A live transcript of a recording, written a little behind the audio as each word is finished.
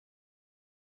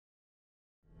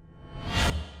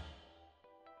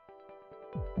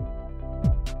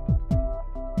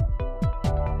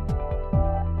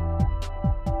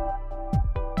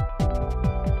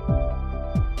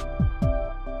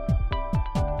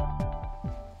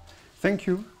Thank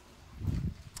you.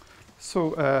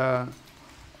 So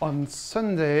on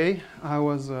Sunday, I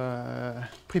was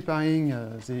preparing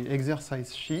the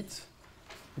exercise sheet.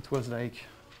 It was like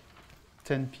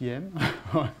 10 p.m.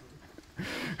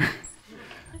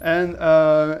 And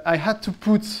I had to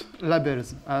put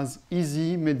labels as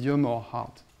easy, medium, or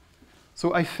hard.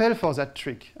 So I fell for that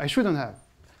trick. I shouldn't have.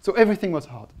 So everything was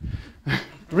hard.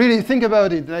 Really think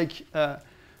about it. Like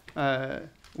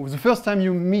the first time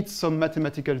you meet some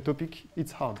mathematical topic,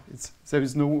 it's hard. There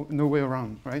is no way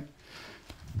around, right?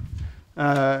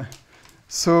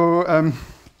 So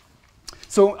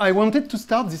I wanted to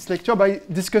start this lecture by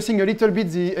discussing a little bit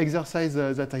the exercise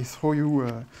that I threw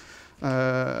you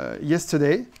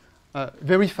yesterday,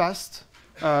 very fast.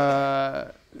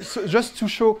 So just to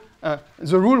show,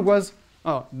 the rule was,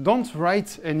 don't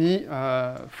write any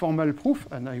formal proof,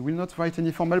 and I will not write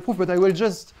any formal proof, but I will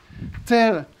just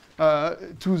tell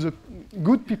to the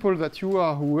good people that you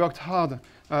are who worked hard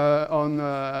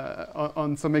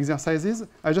on some exercises.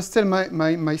 I just tell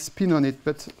my spin on it,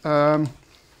 but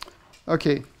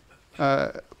okay.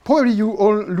 Probably you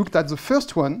all looked at the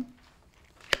first one.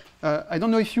 I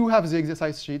don't know if you have the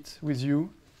exercise sheet with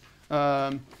you.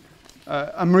 I'm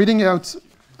reading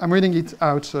it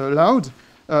out loud.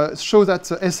 Show that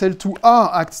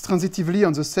SL2R acts transitively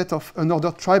on the set of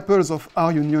unordered triples of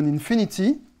R union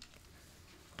infinity.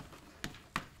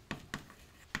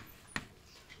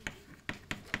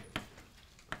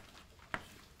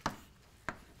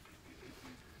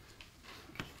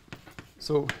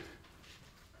 So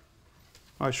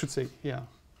I should say, yeah.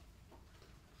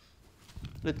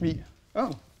 Let me,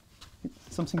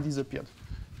 something disappeared.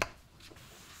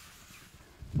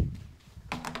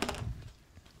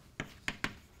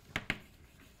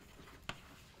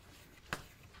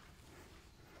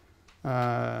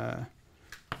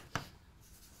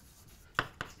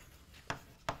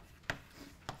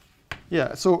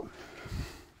 Yeah, so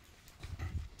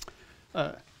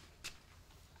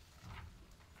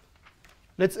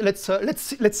let's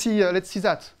see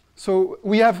that. So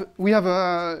we have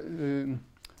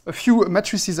a few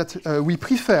matrices that we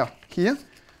prefer here.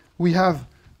 We have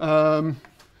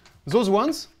those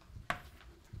ones.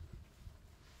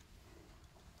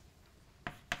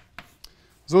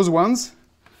 Those ones.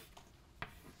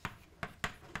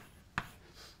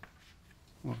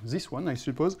 Well, this one, I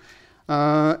suppose.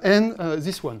 And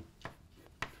this one.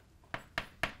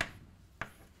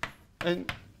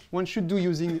 And one should do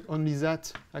using only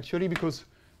that, actually, because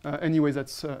anyway,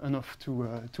 that's enough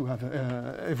to have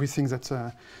everything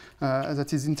that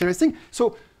is interesting.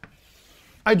 So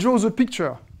I draw the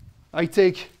picture. I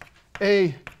take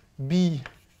A, B,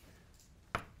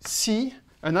 C,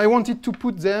 and I want to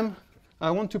put them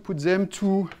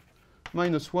 2,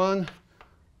 -1,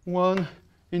 1,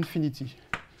 infinity.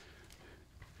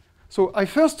 So I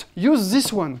first use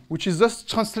this one, which is just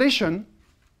translation,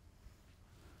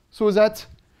 so that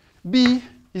B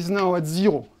is now at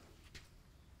 0.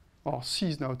 Or C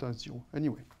is now at 0,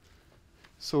 anyway.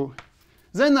 So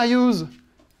then I use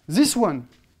this one,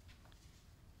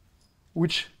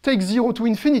 which takes 0 to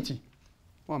infinity.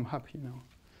 Oh, I'm happy now.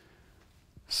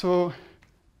 So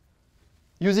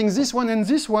using this one and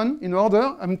this one in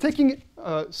order, I'm taking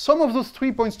some of those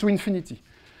 3 points to infinity.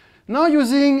 Now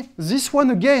using this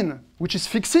one again, which is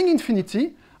fixing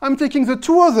infinity, I'm taking the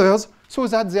 2 others so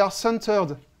that they are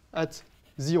centered at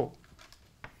 0.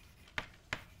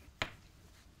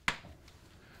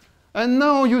 And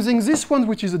now using this one,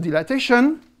 which is a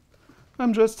dilatation,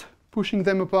 I'm just pushing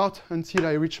them apart until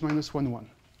I reach -1, 1.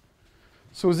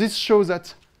 So this shows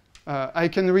that I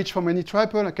can reach from any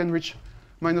triple, I can reach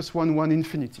 -1, 1,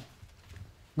 infinity.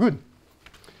 Good.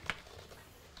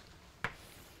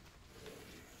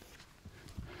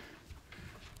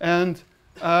 And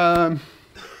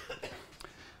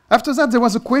after that, there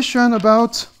was a question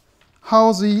about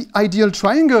how the ideal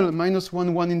triangle,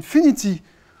 -1, 1, infinity,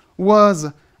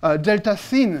 was delta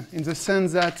thin, in the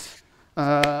sense that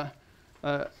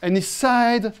any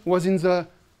side was in the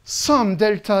some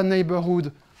delta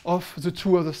neighborhood of the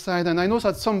 2 other sides. And I know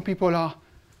that some people are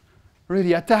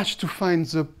really attached to find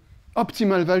the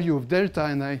optimal value of delta,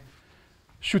 and I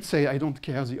should say I don't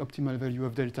care the optimal value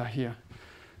of delta here.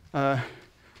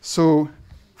 So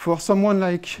for someone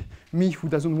like me who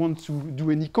doesn't want to do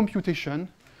any computation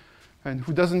and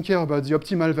who doesn't care about the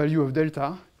optimal value of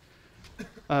delta,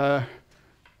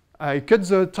 I cut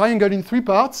the triangle in 3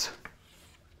 parts,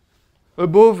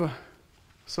 above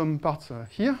some parts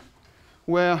here,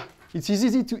 where it is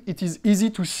easy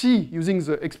to see using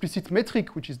the explicit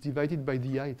metric, which is divided by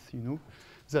the height, you know,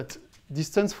 that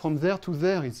distance from there to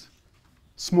there is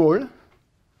small.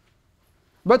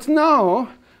 But now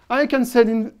I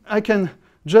can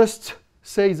just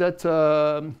say that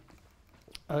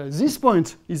this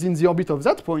point is in the orbit of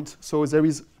that point. So there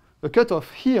is a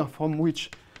cutoff here from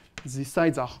which the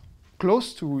sides are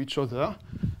close to each other.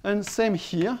 And same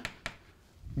here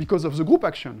because of the group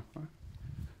action.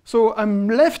 So I'm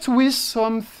left with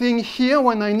something here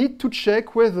when I need to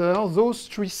check whether those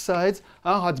three sides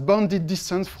are at bounded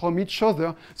distance from each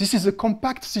other. This is a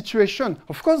compact situation.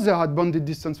 Of course, they are at bounded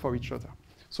distance from each other.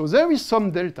 So there is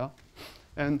some delta.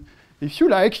 And if you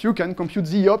like, you can compute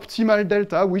the optimal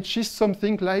delta, which is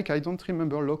something like, I don't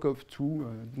remember, log of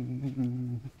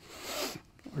 2,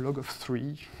 log of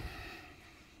 3,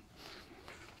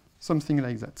 something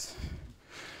like that.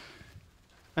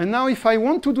 And now if I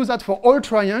want to do that for all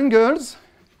triangles,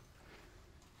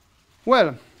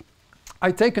 well,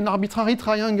 I take an arbitrary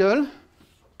triangle.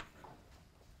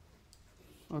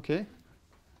 Okay,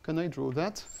 can I draw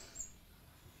that?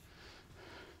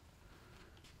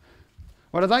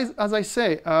 Well, as I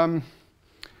say,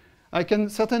 I can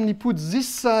certainly put this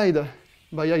side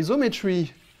by isometry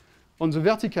on the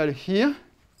vertical here.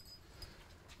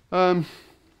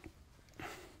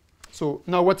 So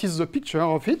now what is the picture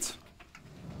of it?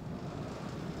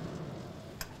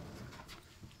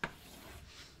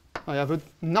 I have an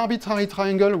arbitrary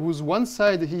triangle whose one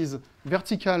side is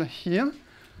vertical here,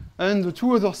 and the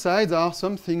two other sides are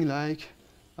something like,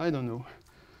 I don't know.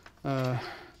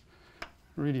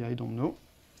 Really, I don't know.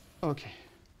 Okay.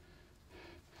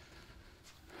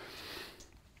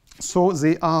 So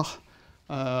they are,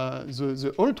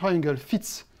 the whole triangle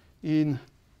fits in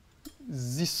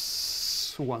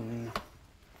this one.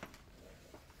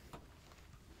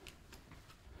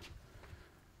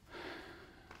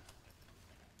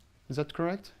 Is that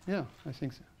correct? Yeah, I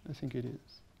think so. I think it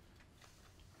is.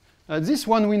 This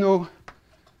one we know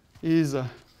is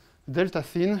delta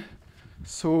thin,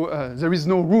 so there is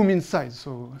no room inside,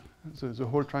 so the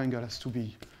whole triangle has to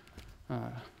be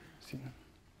thin.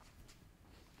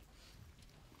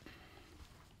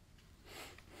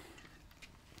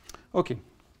 Okay.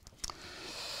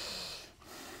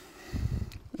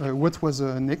 What was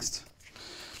next?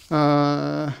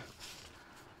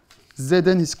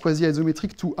 Zn is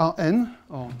quasi-isometric to Rn,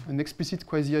 or an explicit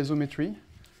quasi-isometry.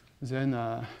 Then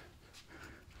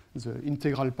the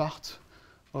integral part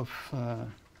of...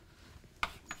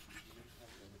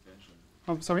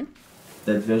 oh, sorry?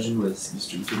 That version was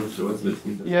distributed afterwards,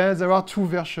 but... Yeah, there are two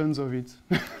versions of it.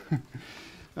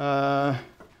 Rn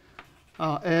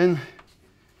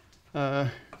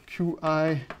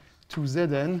Qi to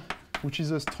Zn, which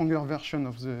is a stronger version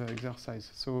of the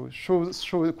exercise. So show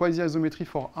quasi-isometry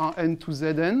for Rn to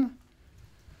Zn.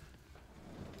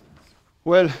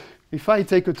 Well, if I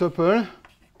take a tuple,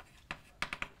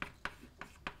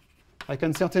 I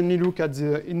can certainly look at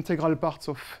the integral parts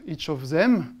of each of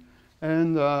them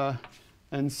and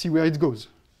see where it goes.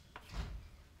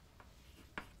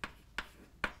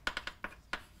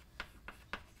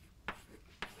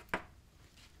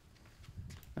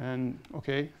 And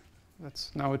OK.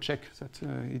 That's now a check that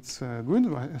it's good.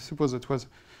 I suppose it was.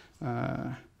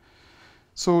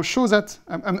 So show that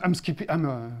I'm skipping.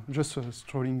 I'm just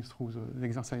strolling through the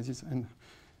exercises, and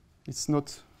it's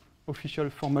not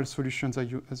official formal solutions as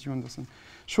you understand.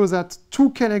 Show that two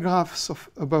Kähler graphs of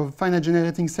above finite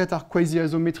generating set are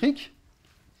quasi-isometric.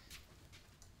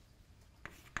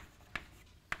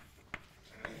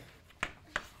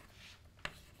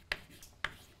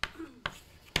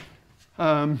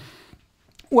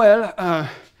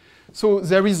 So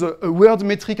there is a word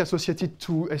metric associated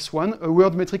to S1, a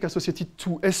word metric associated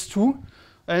to S2,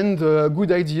 and the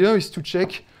good idea is to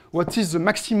check what is the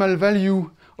maximal value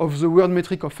of the word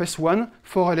metric of S1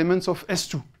 for elements of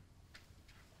S2.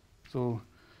 So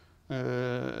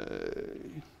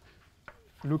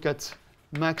look at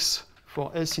max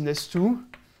for S in S2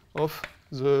 of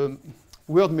the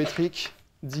word metric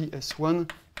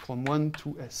ds1 from 1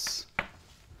 to S.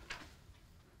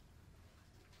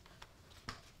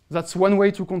 That's one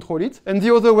way to control it. And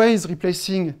the other way is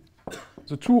replacing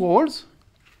the two roles.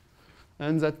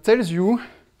 And that tells you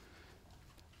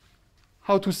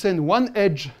how to send one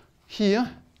edge here,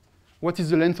 what is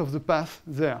the length of the path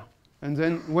there. And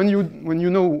then when you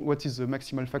know what is the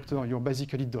maximal factor, you're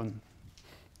basically done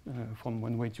from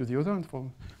one way to the other, and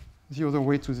from the other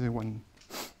way to the one.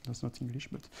 That's not English,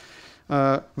 but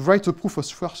write a proof of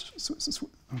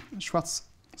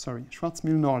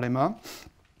Schwarz-Milnor lemma.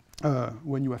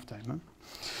 When you have time.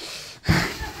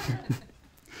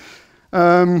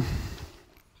 Huh?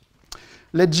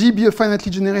 Let G be a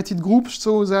finitely generated group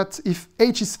so that if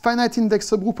H is finite index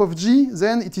subgroup of G,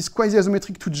 then it is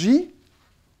quasi-isometric to G.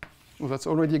 Well, that's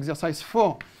already exercise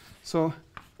 4. So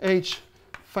H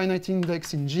finite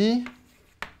index in G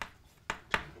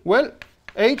Well,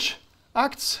 H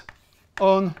acts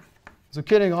on the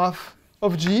Cayley graph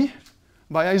of G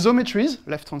by isometries,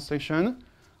 left translation,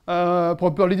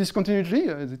 properly discontinuously.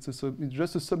 It's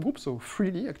just a subgroup, so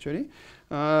freely actually,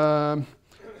 and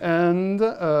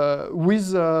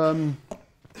with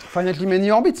finitely many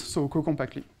orbits, so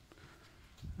co-compactly.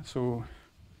 So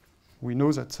we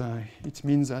know that it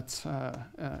means that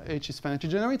H is finitely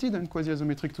generated and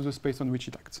quasi-isometric to the space on which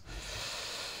it acts.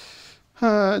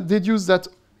 Deduce that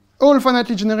all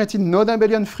finitely generated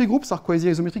non-abelian free groups are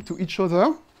quasi-isometric to each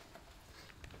other.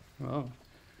 Wow.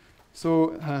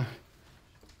 So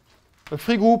a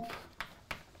free group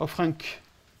of rank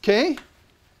K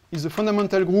is a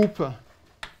fundamental group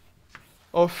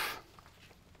of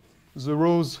the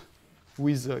rows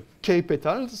with K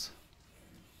petals,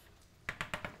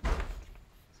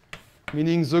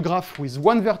 meaning the graph with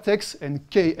one vertex and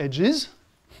K edges.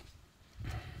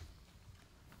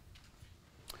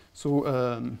 So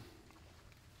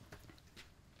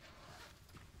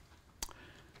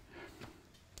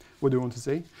what do I want to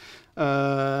say?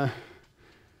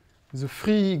 The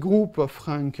free group of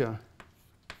rank,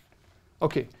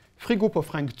 free group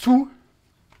of rank 2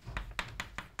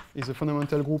 is a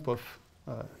fundamental group of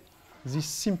this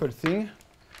simple thing.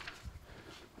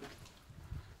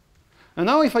 And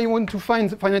now if I want to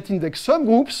find finite index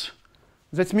subgroups,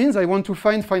 that means I want to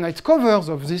find finite covers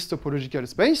of this topological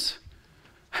space.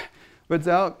 But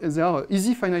there are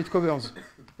easy finite covers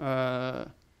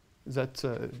that,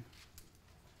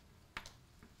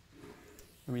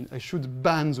 I mean, I should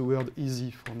ban the word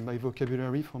easy from my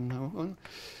vocabulary from now on,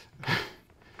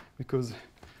 because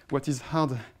what is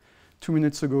hard 2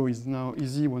 minutes ago is now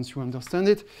easy once you understand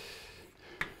it.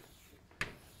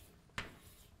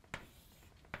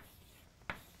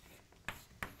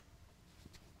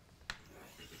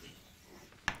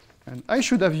 And I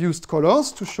should have used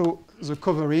colors to show the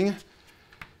covering.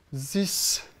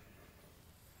 This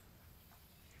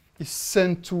is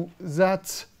sent to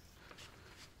that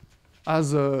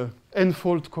as a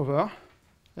n-fold cover,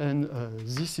 and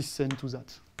this is sent to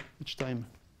that each time.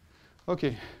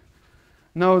 Okay.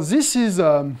 Now this is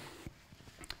a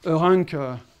rank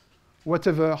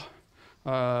whatever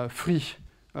free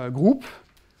group,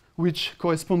 which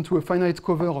correspond to a finite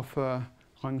cover of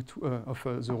rank two, of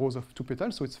the rows of 2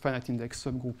 petals. So it's a finite index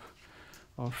subgroup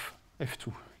of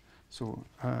F2. So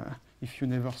if you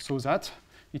never saw that,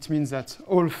 it means that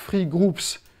all free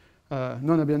groups,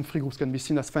 non-abelian free groups, can be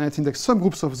seen as finite index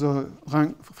subgroups of the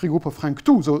free group of rank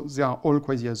 2, so they are all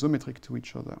quasi-isometric to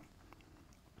each other.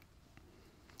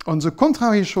 On the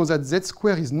contrary, show that Z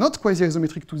square is not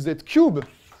quasi-isometric to Z cube.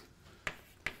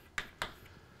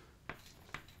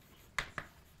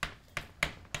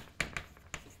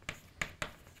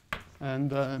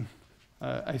 And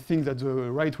I think that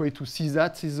the right way to see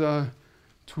that is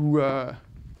to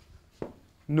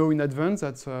know in advance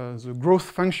that the growth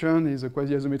function is a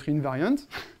quasi-isometry invariant,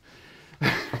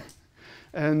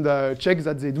 and check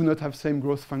that they do not have same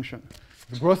growth function.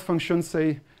 The growth functions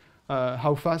say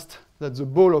how fast that the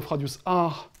ball of radius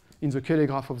r in the Cayley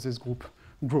graph of this group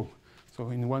grow.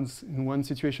 So in one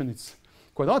situation it's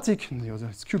quadratic, in the other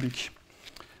it's cubic.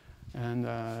 And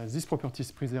this property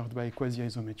is preserved by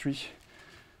quasi-isometry.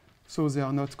 So they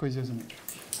are not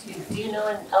quasi-isometric. Do you know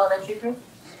an elementary proof?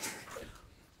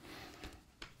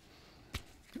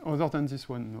 Other than this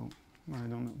one, no. I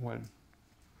don't know. Well,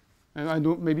 and I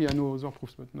don't. Maybe I know other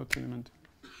proofs, but not elementary.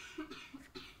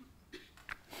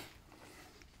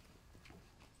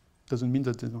 Doesn't mean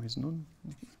that there is none.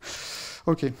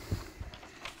 Okay.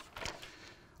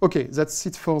 Okay, that's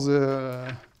it for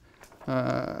the.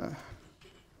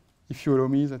 If you allow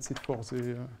me, that's it for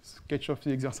the sketch of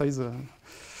the exercise.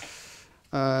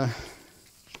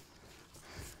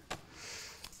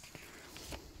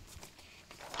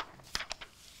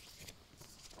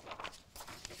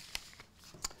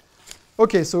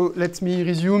 Okay, so let me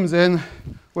resume then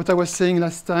what I was saying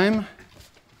last time.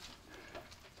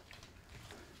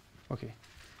 Okay,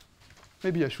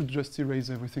 maybe I should just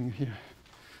erase everything here.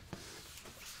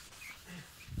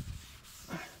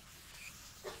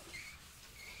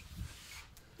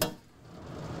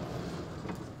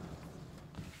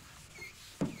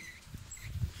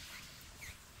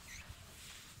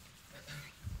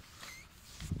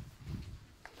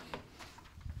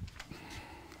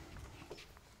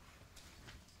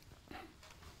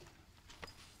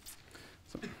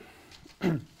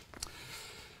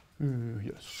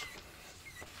 Yes.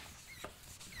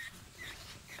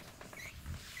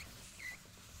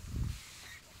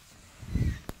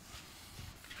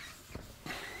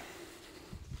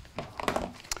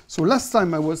 So last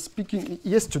time I was speaking,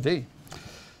 yesterday,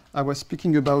 I was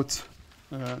speaking about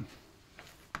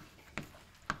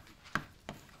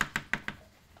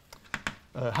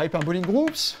hyperbolic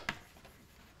groups.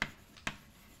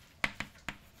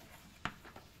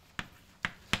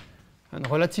 And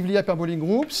relatively hyperbolic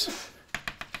groups.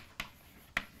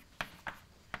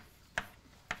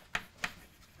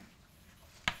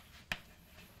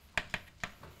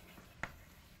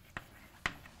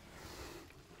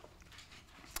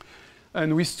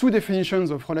 And with two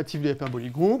definitions of relatively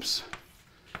hyperbolic groups,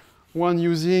 one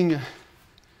using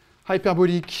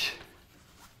hyperbolic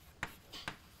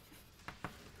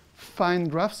fine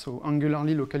graphs, so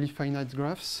angularly locally finite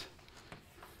graphs,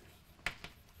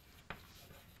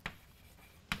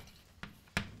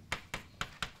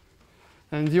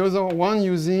 and the other one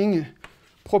using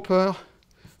proper,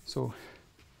 so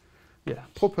yeah,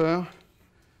 proper,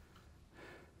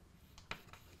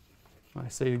 I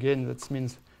say again, that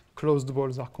means closed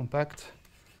balls are compact.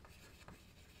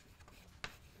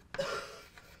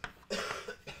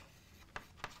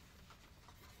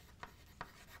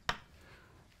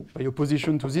 By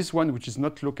opposition to this one, which is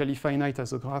not locally finite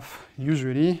as a graph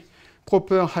usually,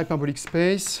 proper hyperbolic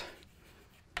space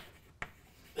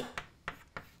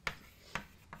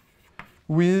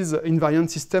with invariant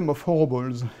system of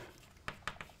horrorballs.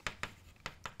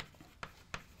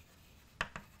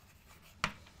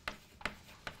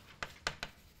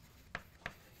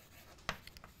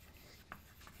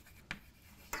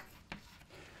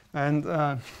 And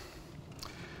I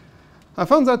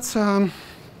found that,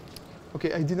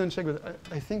 okay, I didn't check, but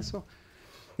I think so.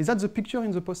 Is that the picture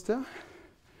in the poster?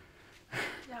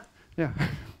 Yeah. Yeah.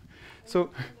 So,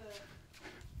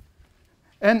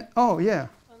 and, oh yeah,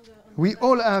 we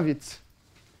all have it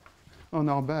on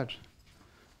our badge.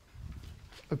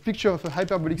 A picture of a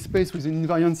hyperbolic space with an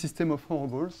invariant system of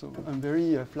horrorballs, so I'm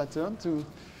very flattered to.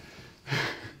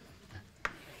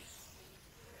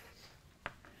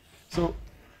 So,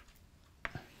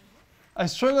 I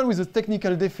struggled with the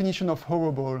technical definition of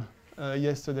horrorball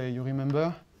yesterday, you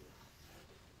remember?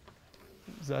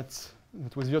 That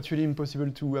was virtually impossible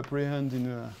to apprehend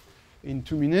in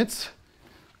 2 minutes.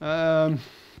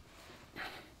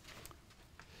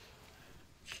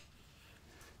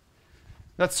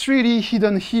 That's really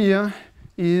hidden here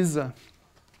is a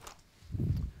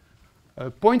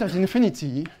point at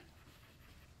infinity,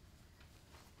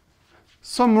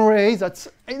 some ray that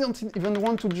I don't even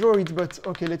want to draw it, but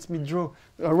okay, let me draw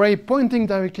a ray pointing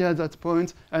directly at that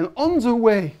point, and on the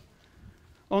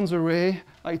ray,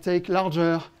 I take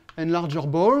larger and larger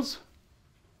balls.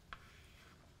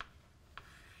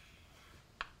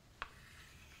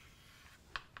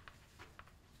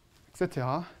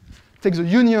 Etc. Take the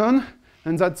union,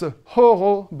 and that's a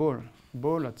horror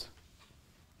ball at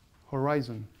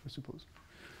horizon, I suppose.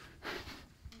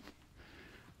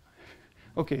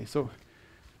 Okay, so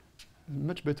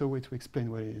much better way to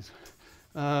explain what it is.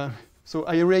 So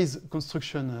I erase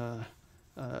construction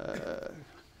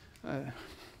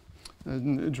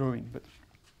drawing, but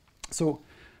so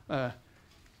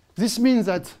this means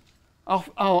that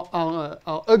our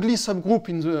ugly subgroup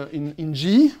in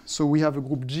G. So we have a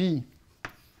group G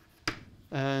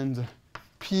and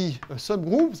P, a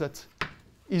subgroup that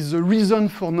is the reason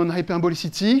for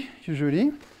non-hyperbolicity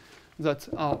usually. That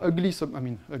our ugly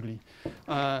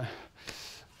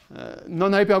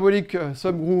non-hyperbolic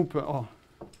subgroup or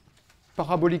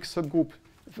parabolic subgroup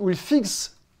will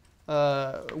fix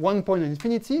one point at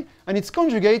infinity, and its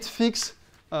conjugate fix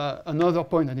another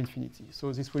point at infinity.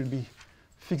 So this will be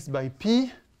fixed by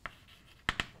P,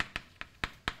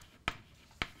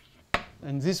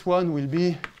 and this one will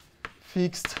be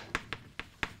fixed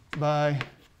by,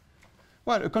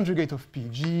 well, a conjugate of P,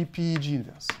 G, P, G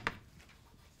inverse.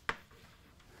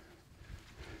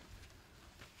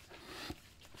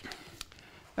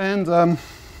 And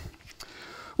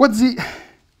what's the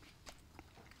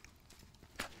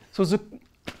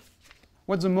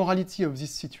morality of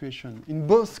this situation? In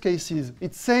both cases,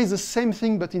 it says the same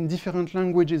thing, but in different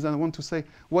languages. I want to say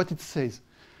what it says.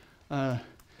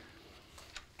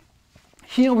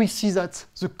 Here we see that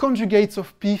the conjugates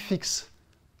of P fix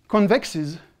convex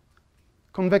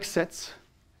sets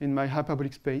in my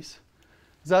hyperbolic space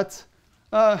that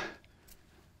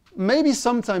maybe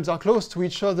sometimes are close to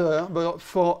each other, but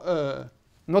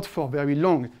not for very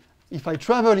long. If I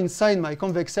travel inside my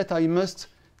convex set, I must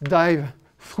dive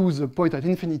through the point at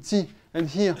infinity, and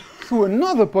here through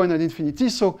another point at infinity,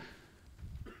 so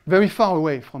very far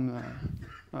away from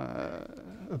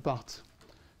apart.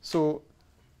 So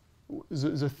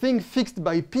the thing fixed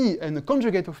by P and the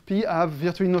conjugate of P have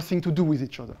virtually nothing to do with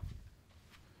each other.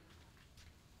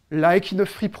 Like in a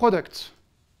free product.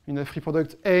 In a free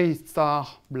product A star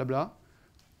blah blah,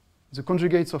 the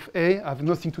conjugates of A have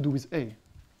nothing to do with A.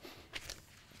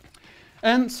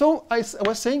 And so I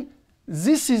was saying,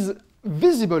 this is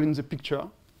visible in the picture.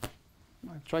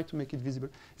 I try to make it visible.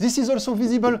 This is also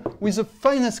visible with the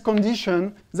finest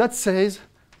condition that says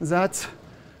that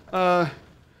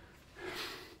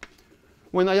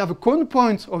when I have a cone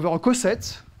point over a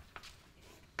coset,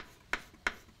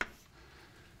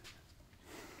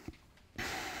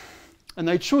 and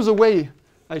I choose a way,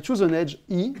 I choose an edge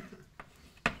E,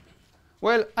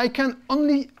 well, I can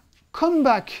only come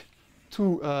back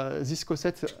to this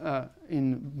coset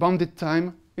in bounded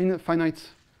time in finitely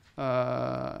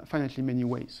many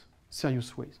ways,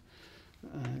 serious ways.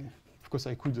 Of course,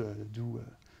 I could do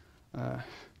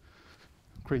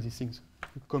crazy things.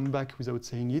 Come back without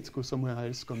saying it, go somewhere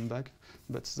else, come back,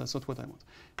 but that's not what I want.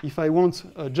 If I want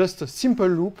just a simple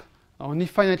loop, only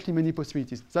finitely many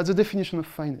possibilities. That's the definition of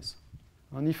fineness.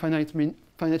 Only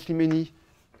finitely many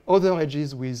other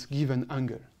edges with given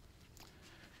angle.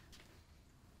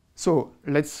 So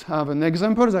let's have an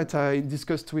example that I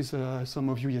discussed with some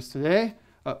of you yesterday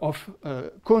of a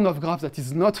cone of graph that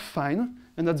is not fine,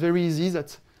 and that's very easy.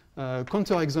 That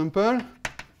counterexample.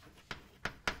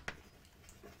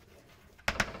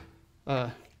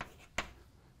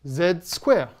 Z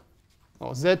square,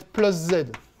 or Z plus Z,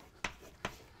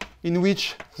 in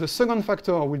which the second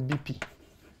factor will be P.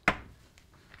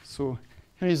 So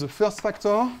here is the first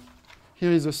factor,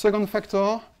 here is the second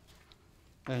factor,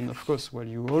 and of course, well,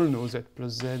 you all know Z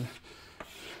plus Z.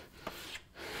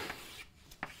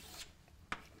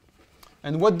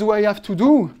 And what do I have to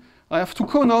do? I have to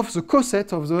cone off the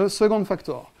coset of the second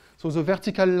factor, so the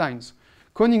vertical lines.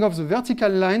 Coning off the vertical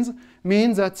lines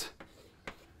means that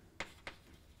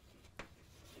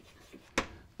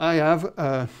I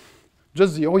have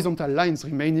just the horizontal lines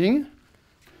remaining.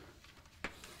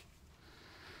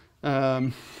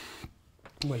 Well,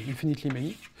 infinitely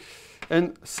many.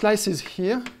 And slices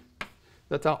here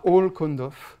that are all coned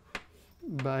off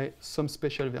by some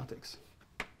special vertex.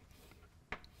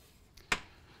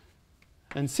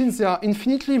 And since there are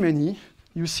infinitely many,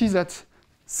 you see that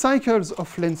cycles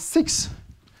of length 6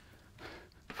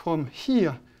 from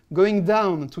here going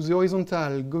down to the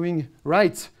horizontal, going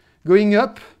right, going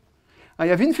up, I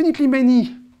have infinitely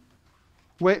many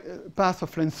paths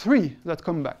of length 3 that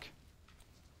come back.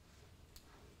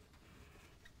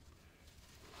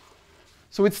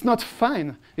 So it's not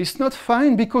fine. It's not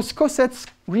fine because cosets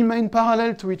remain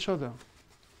parallel to each other,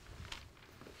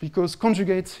 because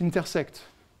conjugates intersect.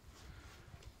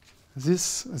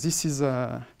 This is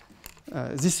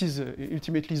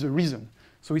ultimately the reason.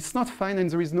 So it's not fine, and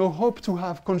there is no hope to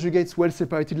have conjugates well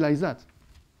separated like that.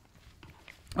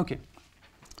 Okay.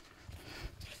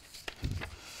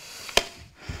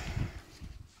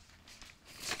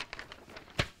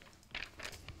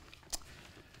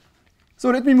 So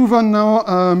let me move on now.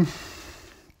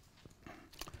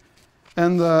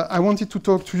 And I wanted to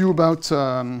talk to you about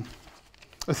a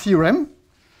theorem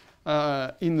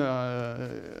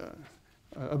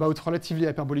about relatively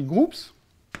hyperbolic groups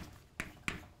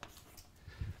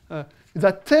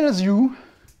that tells you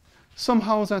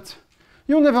somehow that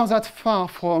you're never that far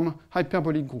from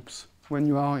hyperbolic groups when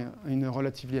you are in a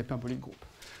relatively hyperbolic group.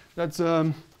 That's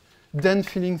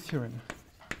Den-Filling theorem.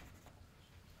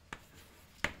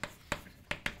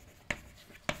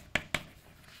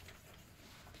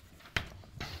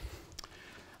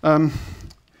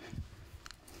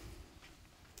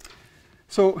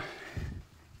 So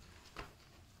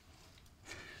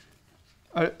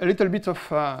a little bit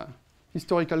of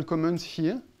historical comments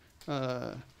here.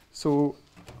 So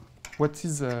what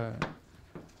is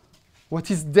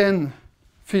Den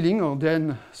filling or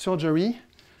Den surgery?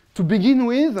 To begin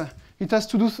with, it has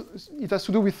to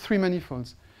do with three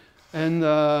manifolds, and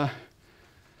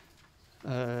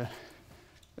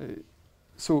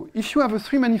so if you have a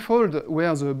three manifold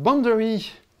where the boundary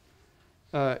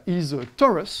is a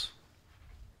torus,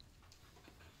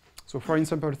 so for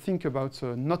example, think about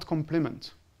a knot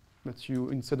complement, that you,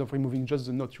 instead of removing just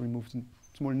the knot, you remove the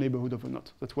small neighborhood of a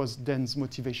knot. That was Den's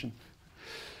motivation.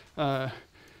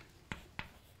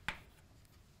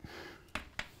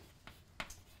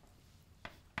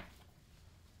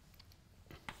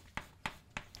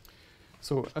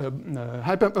 So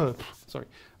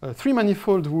three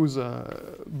manifold whose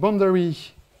boundary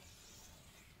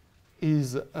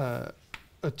is a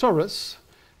torus,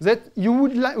 that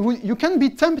you can be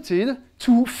tempted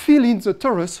to fill in the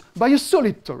torus by a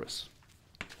solid torus.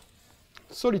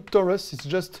 Solid torus is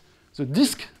just the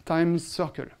disk times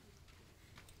circle.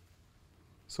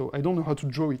 So I don't know how to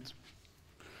draw it.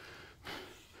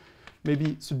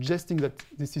 Maybe suggesting that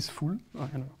this is full. I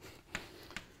don't know.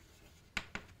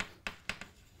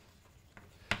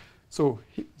 So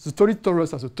the solid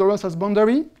torus has a torus as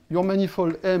boundary. Your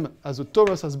manifold M has a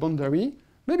torus as boundary.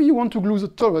 maybe you want to glue the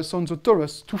torus on the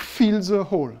torus to fill the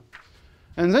hole.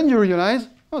 And then you realize,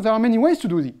 oh, there are many ways to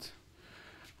do it.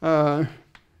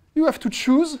 You have to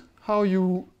choose how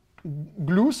you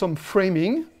glue some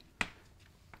framing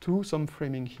to some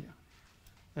framing here.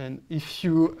 And if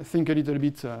you think a little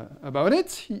bit about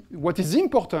it, what is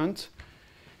important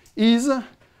is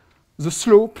the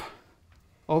slope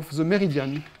of the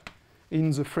meridian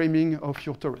in the framing of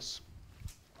your torus.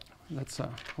 That's a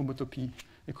homotopy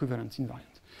equivalent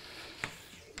invariant.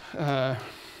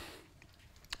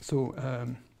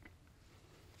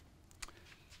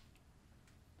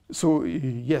 So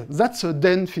yeah, that's a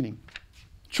then filling.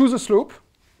 Choose a slope.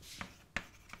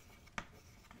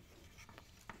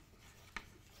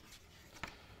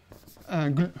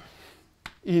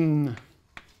 In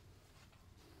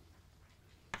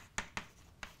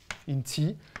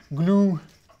T, glue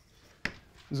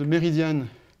the meridian,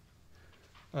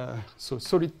 so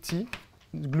solid T,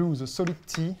 glue the solid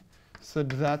T such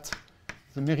that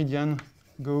the meridian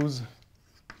goes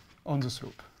on the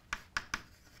slope.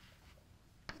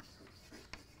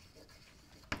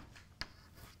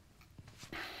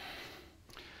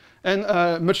 And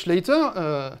much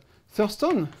later,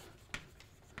 Thurston,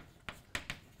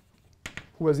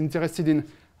 who was interested in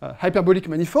hyperbolic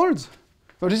manifolds,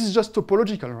 so this is just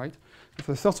topological, right?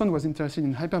 So Thurston was interested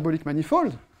in hyperbolic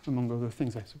manifold, among other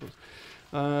things, I suppose.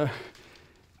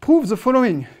 Proves the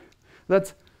following,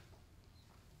 that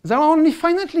there are only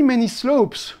finitely many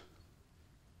slopes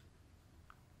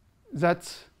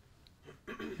that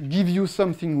give you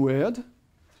something weird.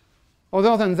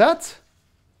 Other than that,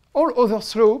 all other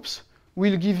slopes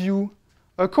will give you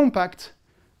a compact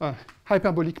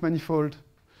hyperbolic manifold.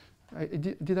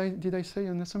 Did I say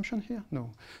an assumption here? No.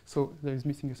 So there is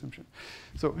missing assumption.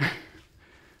 So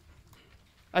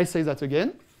I say that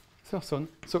again. Thurston.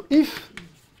 So if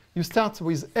you start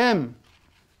with M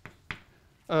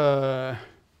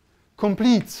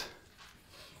complete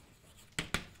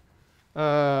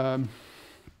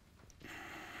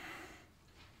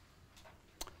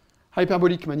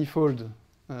hyperbolic manifold,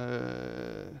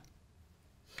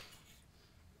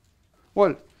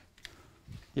 well,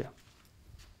 yeah,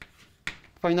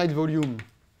 finite volume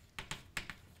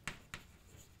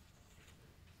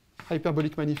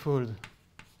hyperbolic manifold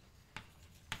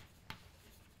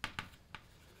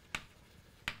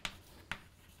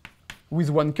with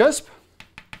one cusp,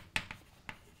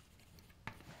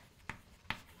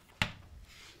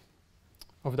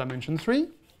 of dimension 3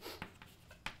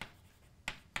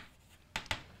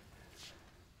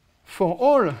 for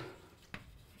all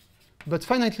but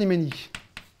finitely many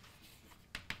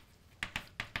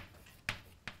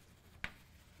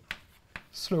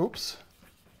slopes.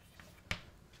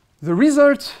 The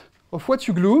result of what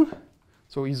you glue,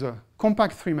 so is a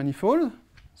compact 3 manifold.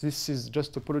 This is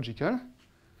just topological,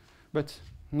 but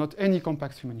not any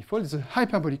compact 3 manifold. It's a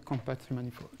hyperbolic compact 3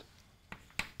 manifold.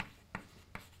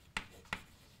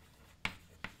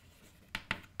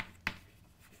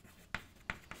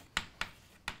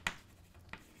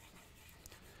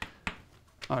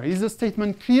 Is the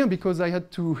statement clear? Because I had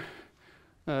to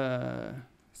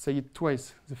say it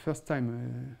twice. The first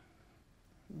time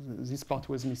this part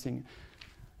was missing.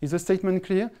 Is the statement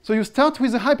clear? So you start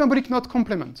with a hyperbolic knot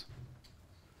complement.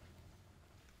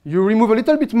 You remove a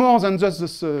little bit more than just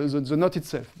the knot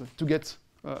itself to get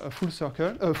a full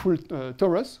circle, a full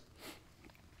torus.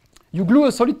 You glue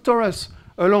a solid torus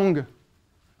along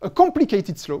a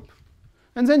complicated slope,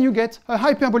 and then you get a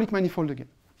hyperbolic manifold again.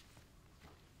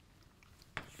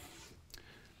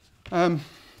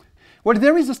 Well,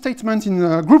 there is a statement in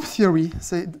group theory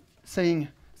saying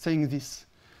this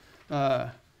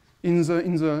in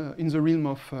the realm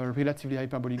of relatively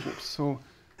hyperbolic groups. So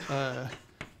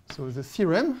the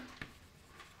theorem,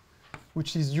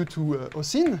 which is due to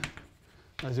Ossin,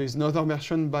 there is another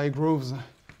version by Groves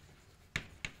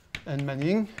and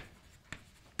Manning,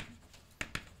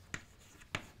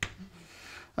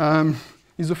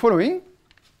 is the following.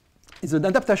 Is an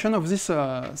adaptation of this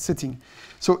setting.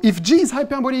 So if G is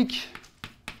hyperbolic,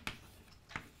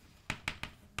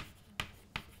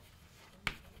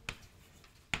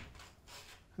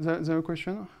 is there a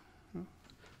question? No?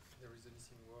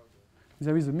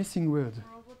 There is a missing word.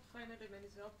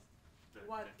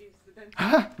 What is the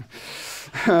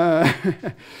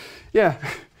density? Yeah.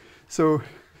 So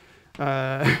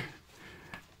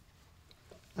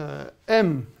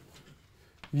M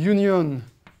union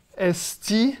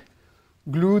ST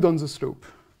glued on the slope.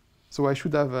 So I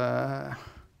should have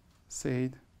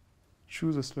said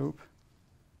choose a slope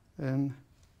and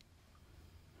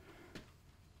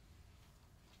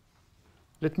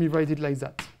let me write it like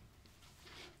that.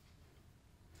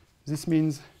 This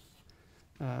means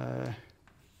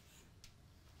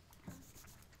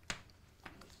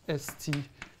ST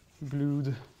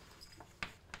glued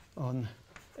on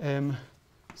M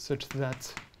such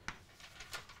that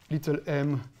little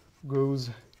m goes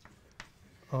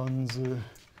on the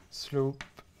slope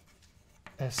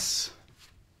S.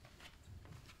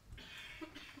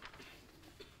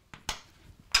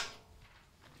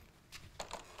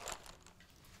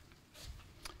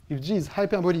 If G is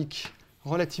hyperbolic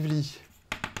relatively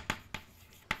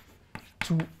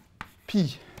to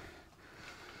P,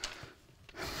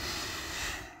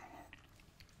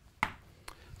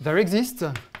 there exists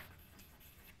a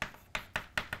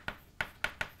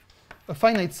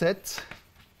finite set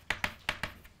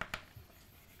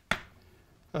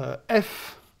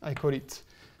F, I call it,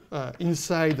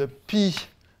 inside P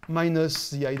minus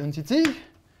the identity,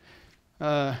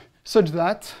 such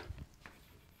that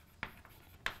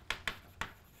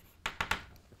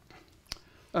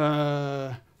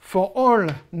for all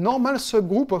normal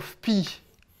subgroup of P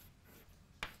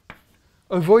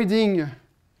avoiding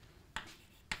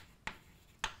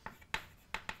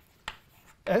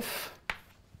F,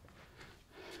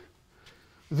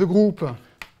 the group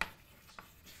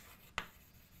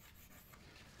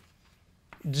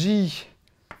G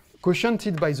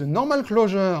quotiented by the normal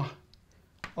closure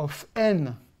of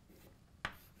N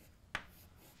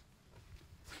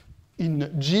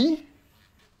in G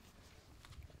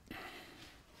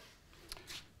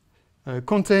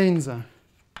contains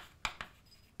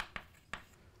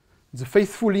the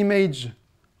faithful image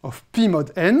of P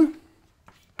mod N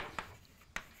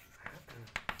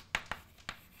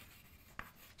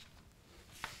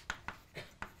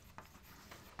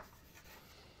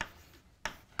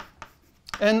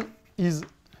N is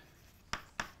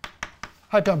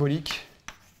hyperbolic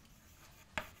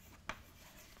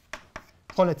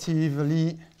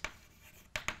relatively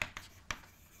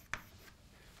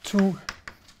to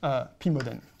P mod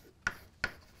N.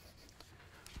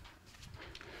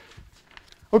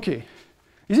 Okay,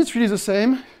 is it really the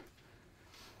same?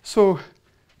 So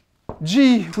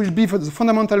G will be for the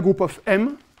fundamental group of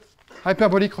M,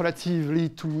 hyperbolic relatively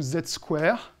to Z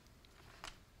square.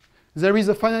 There is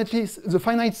the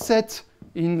finite set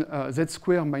in Z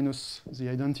square minus the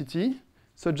identity,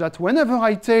 such that whenever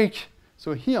I take,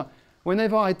 so here,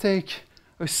 whenever I take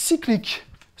a cyclic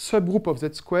subgroup of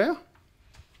Z square,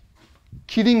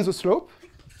 killing the slope,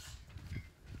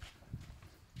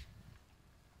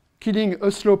 killing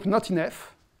a slope not in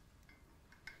F,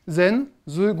 then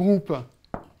the group,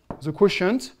 the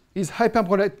quotient, is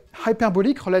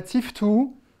hyperbolic relative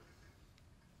to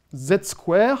Z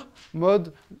square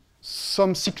mod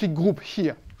some cyclic group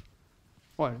here.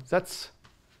 Well, that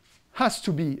has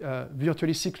to be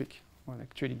virtually cyclic. Well,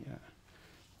 actually,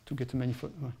 to get a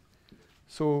manifold.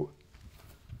 So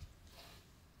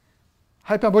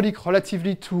hyperbolic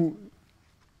relatively to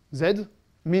Z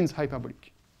means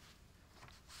hyperbolic.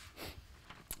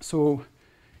 So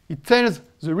it tells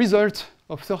the result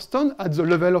of Thurston at the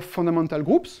level of fundamental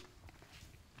groups.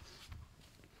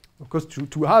 Of course,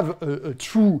 to have a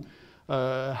true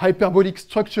hyperbolic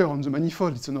structure on the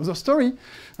manifold, it's another story.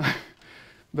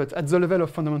 But at the level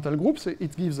of fundamental groups,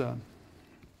 it gives the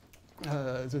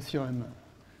theorem,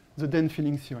 the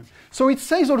Den-Filling theorem. So it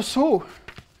says also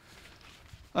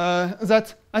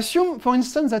that assume, for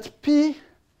instance, that P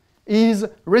is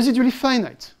residually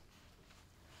finite.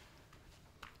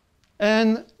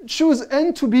 And choose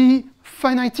N to be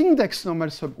finite index normal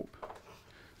subgroup.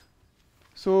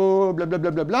 So blah, blah,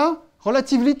 blah, blah, blah,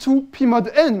 relatively to P mod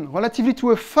N, relatively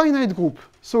to a finite group.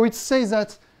 So it says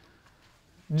that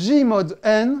G mod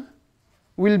N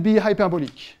will be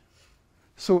hyperbolic.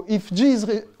 So if G is,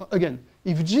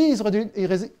 if G is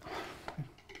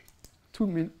too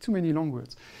many long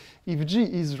words. If G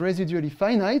is residually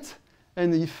finite,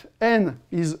 and if N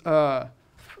is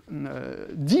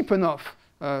deep enough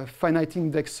finite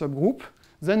index subgroup,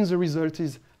 then the result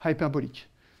is hyperbolic.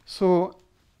 So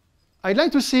I'd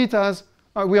like to see it as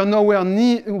we are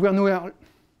nowhere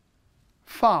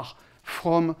far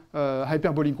from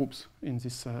hyperbolic groups in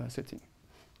this setting.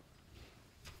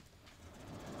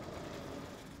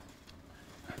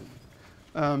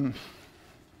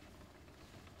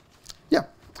 Yeah.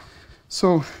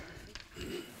 So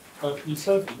you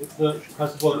said the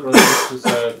hyperbolic relative was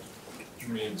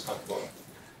means hyperbolic.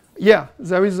 Yeah,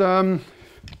 there is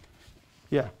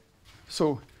yeah.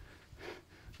 So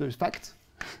there is fact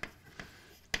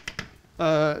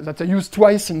that I use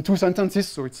twice in two sentences,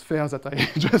 so it's fair that I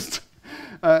just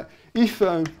if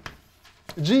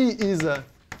G is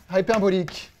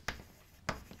hyperbolic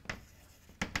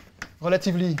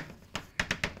relatively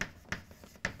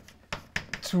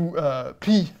to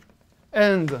P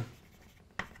and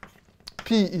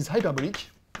P is hyperbolic,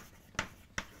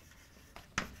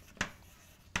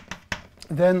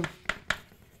 then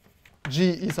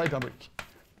G is hyperbolic.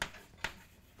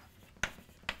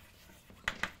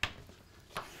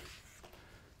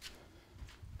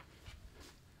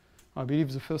 I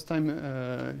believe the first time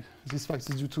this fact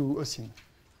is due to Osin.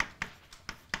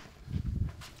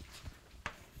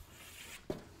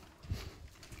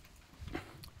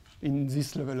 In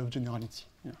this level of generality.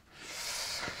 Yeah.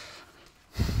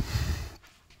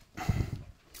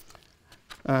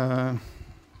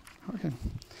 Okay.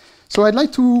 So I'd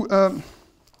like to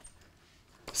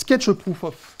sketch a proof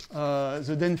of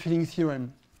the then-filling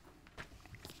theorem.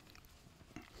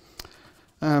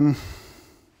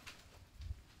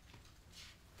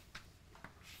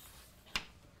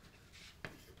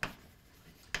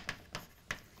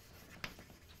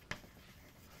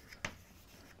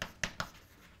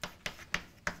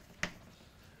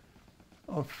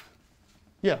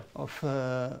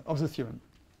 Of the theorem.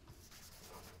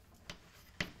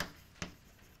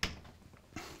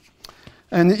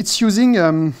 And it's using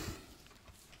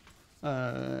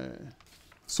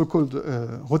so-called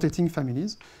rotating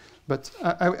families, but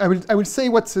I will say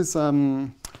what's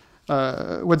going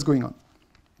on.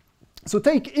 So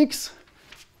take X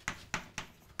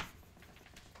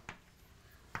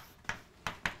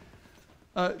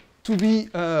to be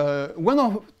one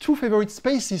of two favorite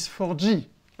spaces for G.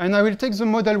 And I will take the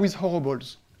model with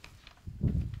horribles.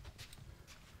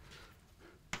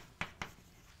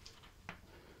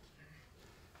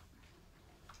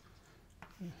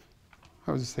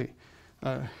 How to say?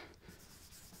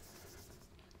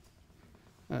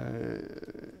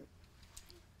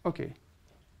 Okay.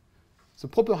 The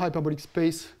proper hyperbolic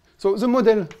space. So the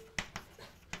model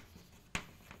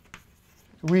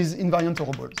with invariant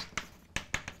horribles.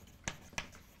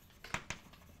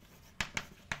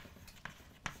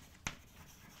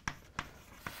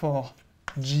 For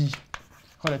G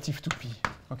relative to P,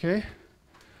 okay?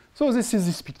 So this is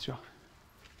this picture.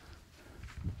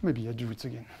 Maybe I do it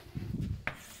again.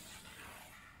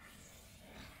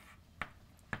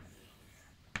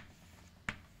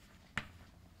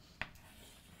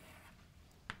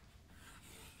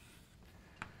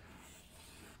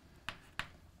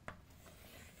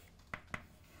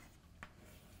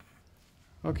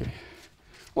 Okay.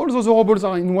 All those horribles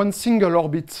are in one single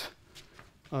orbit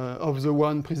of the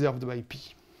one preserved by P.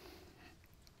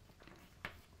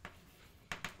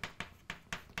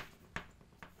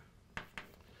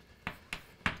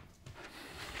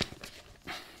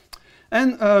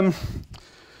 And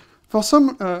for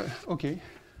some, okay.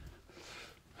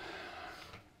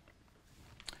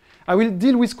 I will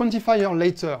deal with quantifier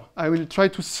later. I will try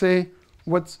to say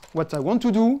what I want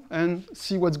to do and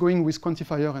see what's going with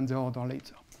quantifier and the order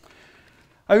later.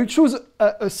 I will choose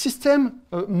a system,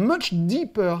 a much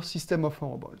deeper system of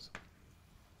horribles.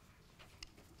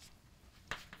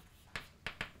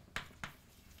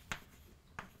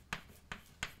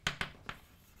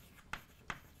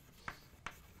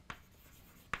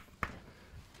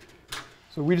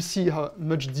 So we'll see how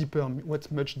much deeper,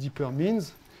 what much deeper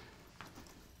means.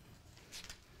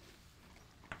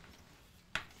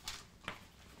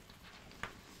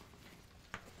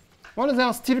 Well, they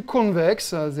are still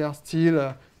convex. They are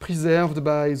still preserved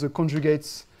by the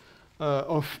conjugates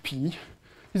of P.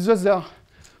 It's just they are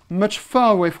much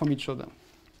far away from each other.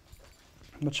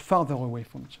 Much farther away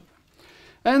from each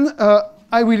other. And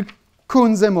I will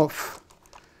cone them off.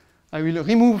 I will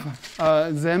remove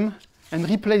them and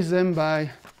replace them by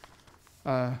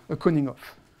a coning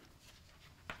off.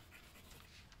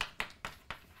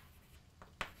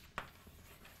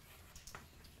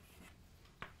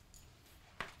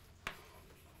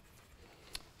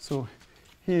 So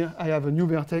here I have a new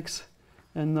vertex,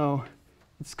 and now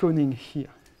it's coning here.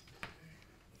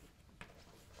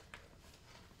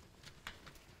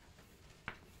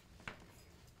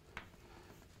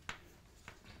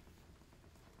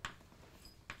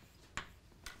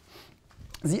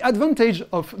 The advantage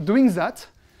of doing that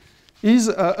is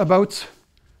about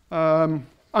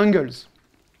angles.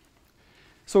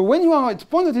 So when you are at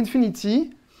point at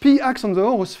infinity, P acts on the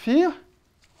horosphere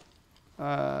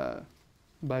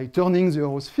by turning the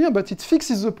horosphere, but it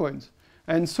fixes the point.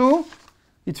 And so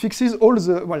it fixes all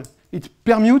the, well, it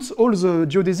permutes all the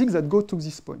geodesics that go to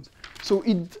this point. So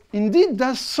it indeed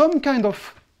does some kind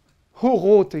of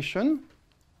rotation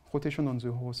on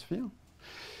the horosphere.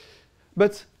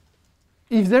 But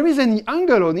if there is any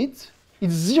angle on it,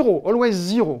 it's zero, always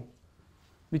zero.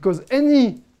 Because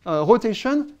any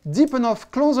rotation deep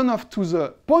enough, close enough to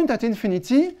the point at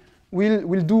infinity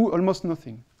will do almost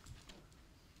nothing.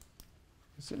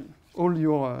 So all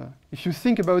your, if you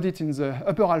think about it in the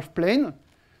upper half plane,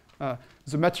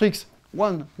 the matrix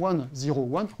 1, 1, 0,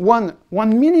 1, 1,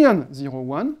 1 million, 0,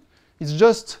 1, it's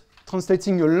just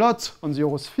translating a lot on the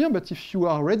horosphere, but if you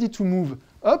are ready to move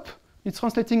up, it's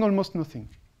translating almost nothing.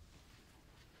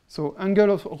 So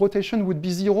angle of rotation would be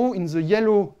 0 in the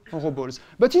yellow horoballs.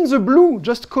 But in the blue,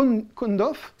 just coned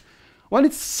off, well,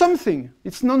 it's something.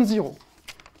 It's non-zero.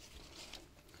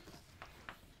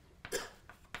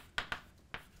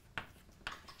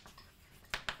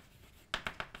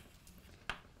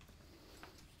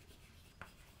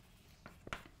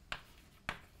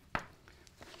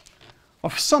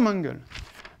 Of some angle.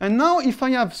 And now if I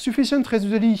have sufficient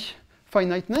residually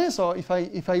finiteness, or if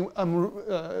I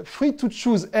am free to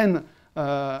choose n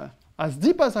as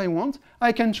deep as I want,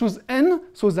 I can choose n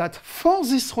so that for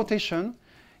this rotation,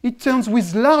 it turns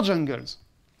with large angles.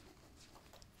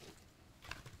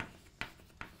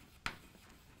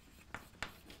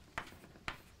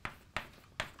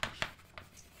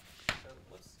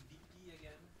 What's VP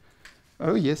again?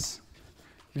 Oh yes,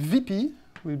 VP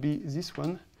will be this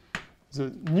one. The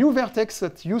new vertex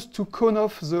that used to cone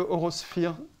off the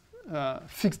horosphere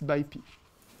fixed by P.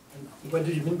 And what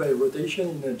do you mean by rotation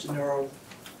in a general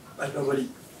hyperbolic?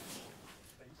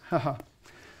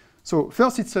 So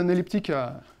first it's an elliptic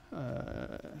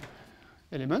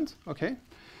element, okay?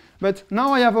 But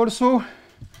now I have also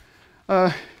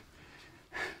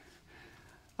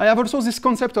this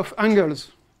concept of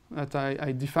angles that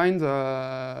I defined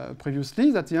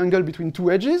previously, that the angle between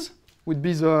two edges would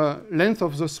be the length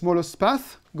of the smallest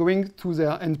path going to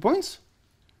their endpoints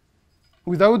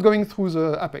without going through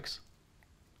the apex.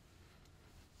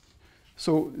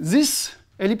 So this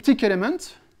elliptic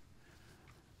element,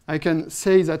 I can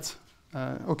say that,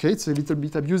 okay, it's a little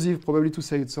bit abusive probably to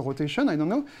say it's a rotation, I don't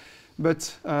know,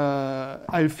 but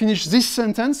I'll finish this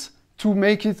sentence to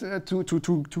make it,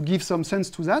 to give some sense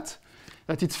to that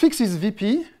it fixes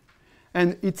VP,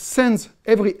 and it sends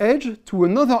every edge to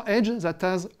another edge that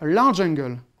has a large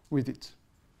angle with it.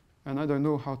 And I don't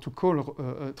know how to call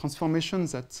a transformation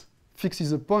that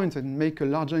fixes a point and make a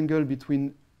large angle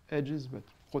between edges, but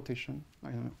rotation,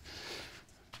 I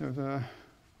don't know.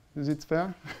 Is it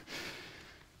fair?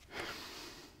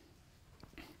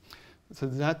 So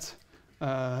that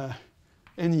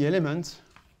any element,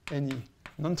 any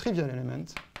non-trivial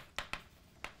element,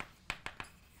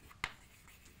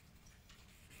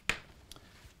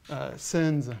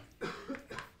 sends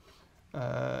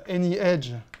any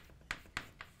edge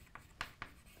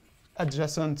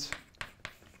adjacent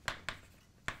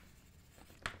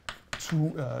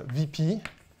to VP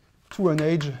to an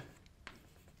edge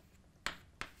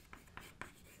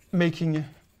making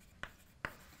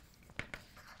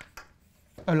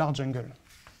a large angle.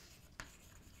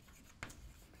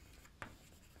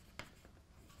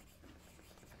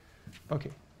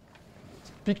 Okay.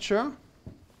 Picture.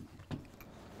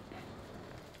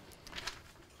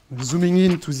 Zooming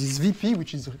in to this VP,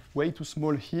 which is way too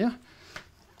small here.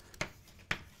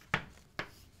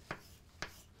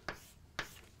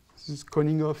 This is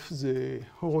coning off the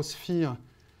horosphere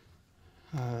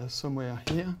somewhere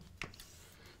here.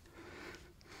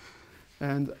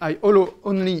 And I allow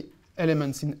only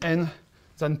elements in N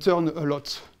that turn a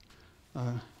lot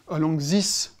along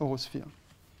this horosphere.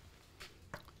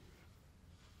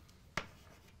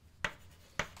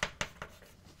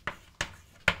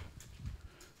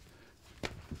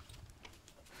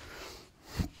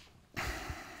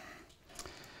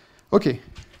 Okay.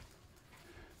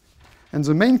 And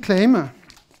the main claim.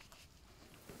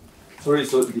 Sorry,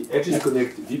 so the edges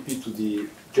connect VP to the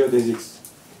geodesics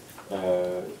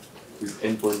with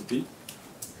endpoint P.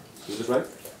 Is that right?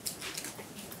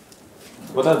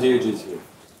 What are the edges here?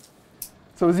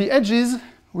 So the edges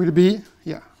will be,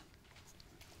 yeah.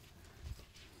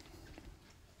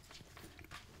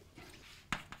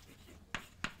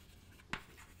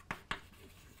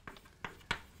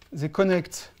 They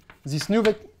connect this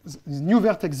new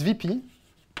vertex VP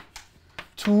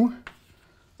to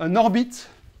an orbit,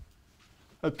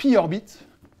 a P orbit,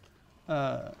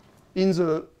 in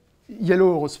the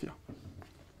yellow horosphere.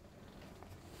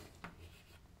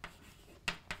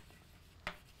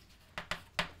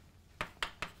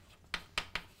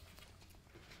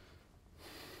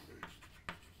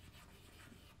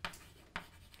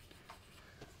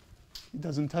 It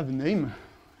doesn't have a name.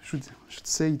 I should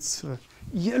say it's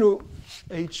yellow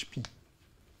HP.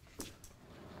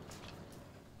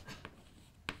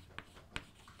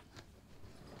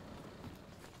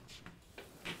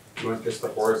 You want just the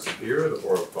horosphere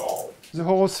or a ball? The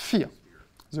horosphere.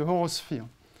 The horosphere.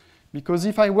 Because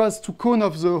if I was to cone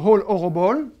off the whole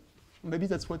horoball, maybe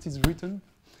that's what is written.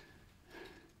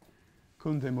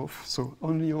 Cone them off. So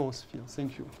only horosphere.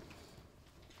 Thank you.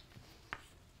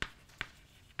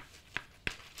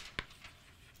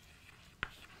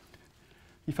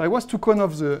 if I was to cone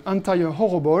off the entire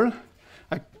horoball,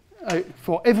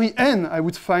 for every n, I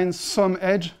would find some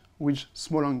edge with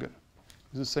small angle.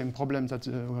 The same problem that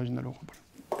the original horoball.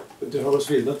 But the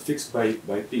horosphere is not fixed by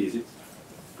P, is it?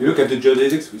 You look at the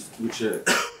geodesics, which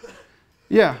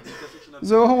yeah.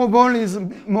 The horoball is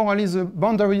more or less the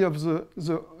boundary of the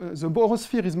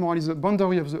horosphere is more or less the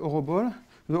boundary of the horoball.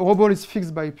 The horoball is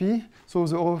fixed by P, so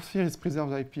the horosphere is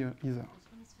preserved by P either. This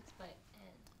one is fixed by n,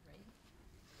 right?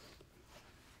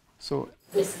 So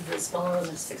This is the smaller one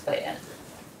is fixed by n.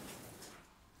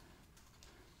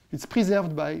 it's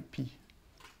preserved by P.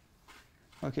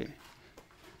 Okay.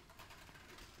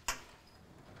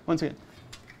 Once again,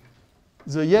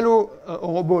 the yellow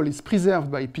horoball is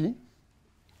preserved by P.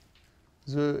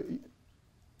 The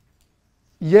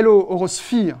yellow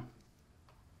horosphere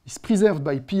is preserved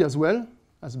by P as well,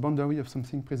 as boundary of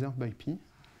something preserved by P.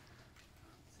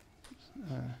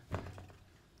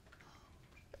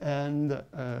 And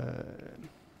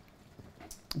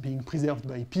being preserved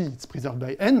by P, it's preserved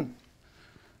by N.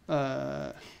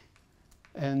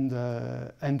 And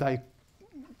I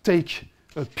take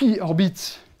a P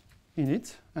orbit in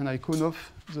it, and I cone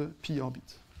off the P orbit.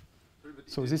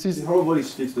 So this is... the horoball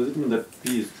is fixed. Does it mean that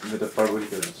P is not a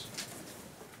parabolic element?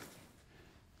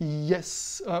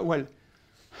 Yes, well,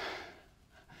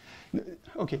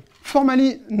 okay.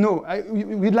 Formally, no.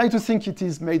 We'd like to think it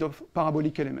is made of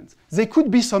parabolic elements. There could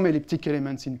be some elliptic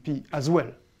elements in P as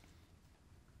well.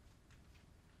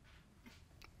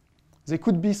 There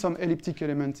could be some elliptic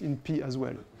elements in P as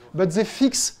well. But they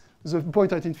fix the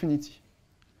point at infinity.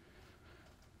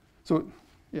 So,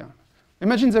 yeah.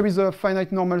 Imagine there is a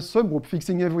finite normal subgroup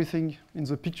fixing everything in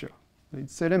the picture.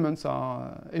 Its elements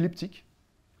are elliptic,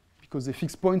 because they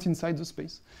fix points inside the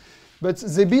space. But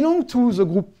they belong to the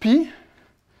group P,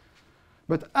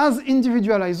 but as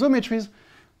individual isometries,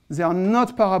 they are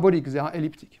not parabolic, they are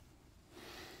elliptic.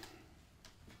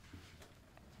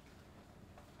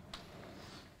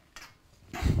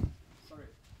 Sorry.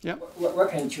 Yeah? Where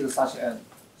can you choose such n?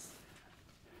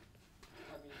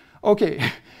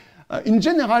 Okay. In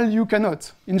general, you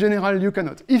cannot. In general, you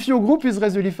cannot. If your group is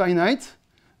reasonably finite,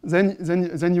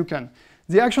 then you can.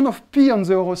 The action of P on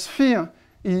the horosphere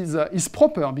is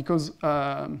proper because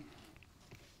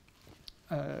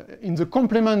in the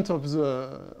complement of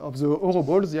the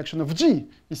horoball, the action of G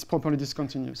is properly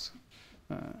discontinuous.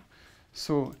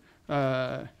 So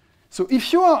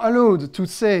if you are allowed to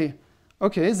say,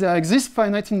 okay, there exist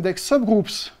finite index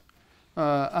subgroups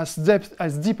as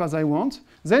deep as I want,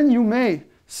 then you may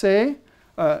say,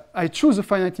 I choose a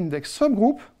finite index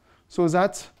subgroup so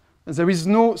that there is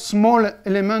no small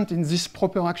element in this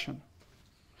proper action.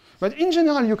 But in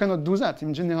general, you cannot do that.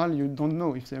 In general, you don't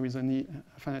know if there is any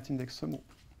finite index subgroup.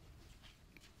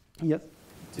 Yes?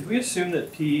 Did we assume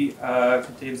that P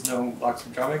contains no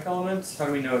loxodromic elements? How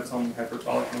do we know it's only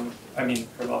parabolic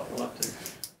elliptic?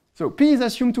 So P is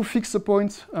assumed to fix the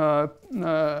point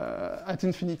at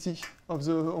infinity of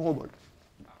the horoball.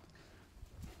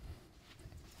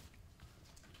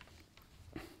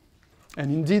 And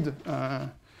indeed,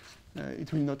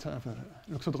 it will not have a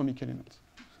loxodromic element.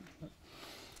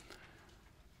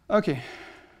 Okay.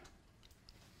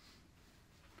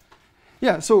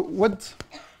 Yeah, so what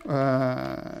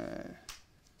I'd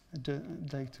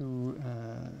like to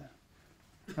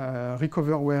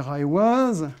recover where I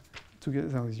was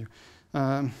together with you.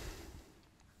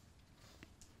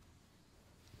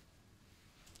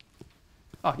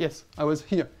 Yes, I was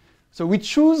here. So we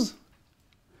choose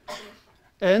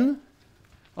n.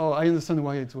 Oh, I understand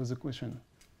why it was a question.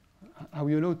 Are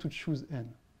we allowed to choose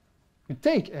n? We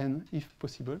take n, if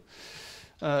possible,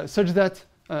 such that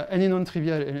any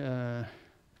non-trivial...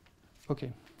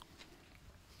 okay.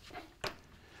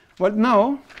 Well,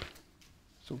 now,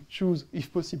 so choose if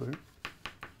possible.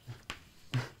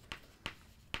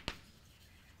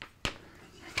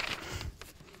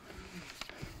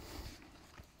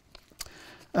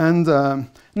 And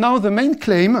now the main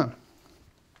claim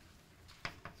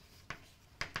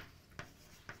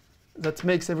that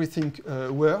makes everything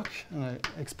work, and I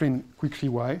explain quickly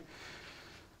why.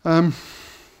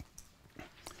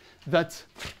 That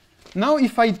now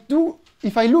if I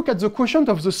look at the quotient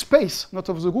of the space, not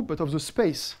of the group, but of the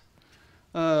space,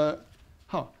 I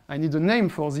need a name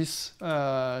for this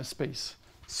space.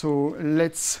 So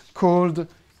let's call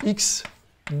x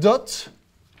dot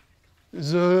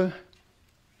the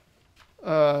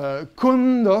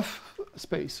Kondorf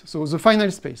space, so the final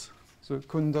space, the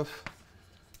Kondorf.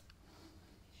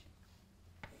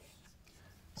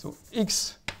 So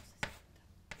x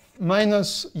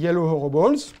minus yellow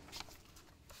horoballs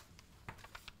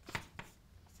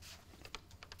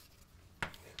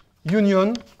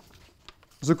union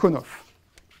the cone-off.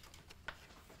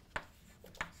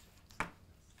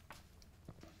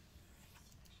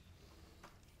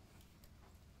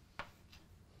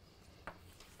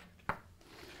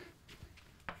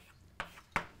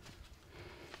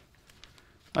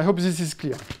 I hope this is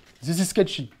clear. This is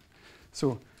sketchy.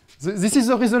 So this is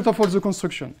the result of all the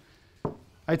construction.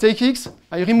 I take X,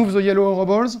 I remove the yellow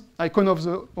balls, I cone off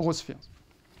the rho spheres.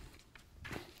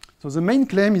 So the main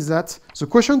claim is that the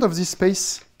quotient of this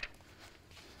space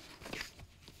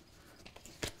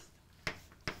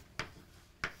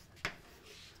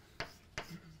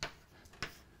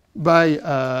by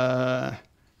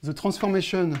the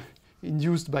transformation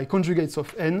induced by conjugates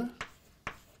of n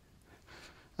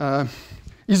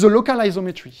is a local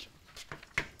isometry.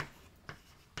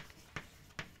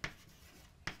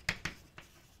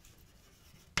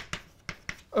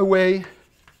 Away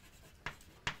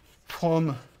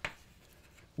from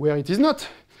where it is not,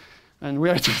 and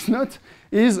where it is not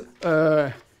is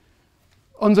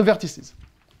on the vertices.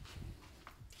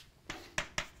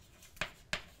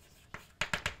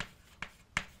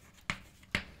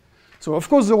 So of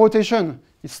course the rotation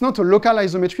is not a local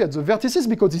isometry at the vertices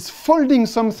because it's folding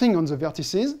something on the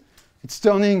vertices. It's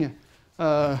turning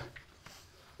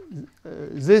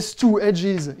these two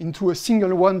edges into a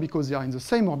single one because they are in the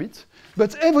same orbit.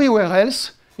 But everywhere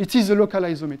else, it is a local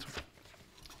isometry.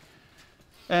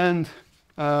 And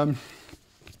let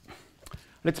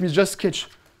me just sketch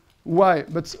why.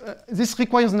 But this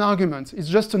requires an argument. It's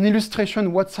just an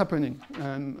illustration what's happening.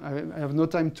 I have no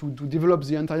time to develop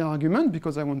the entire argument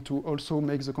because I want to also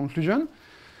make the conclusion.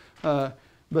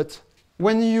 But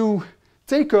when you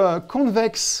take a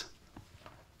convex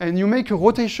and you make a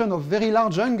rotation of very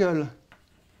large angle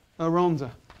around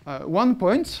one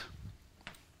point,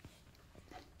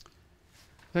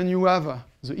 then you have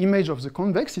the image of the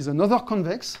convex is another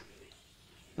convex,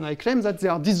 and I claim that they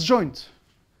are disjoint.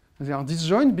 They are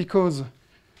disjoint because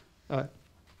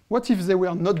what if they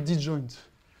were not disjoint?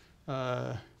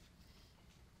 That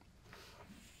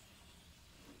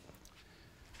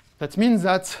means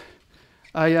that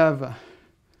I have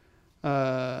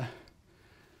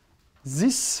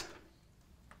this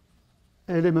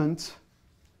element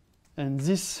and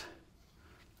this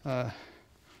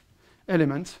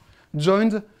element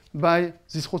joined by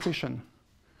this rotation.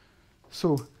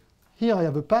 So here I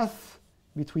have a path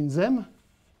between them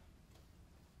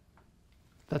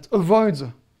that avoids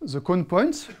the cone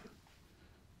points,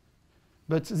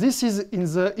 but this is in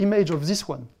the image of this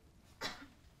one.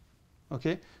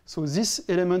 Okay, so this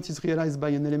element is realized by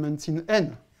an element in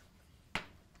N.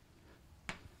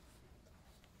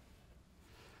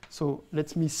 So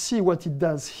let me see what it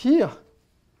does here.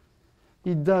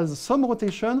 It does some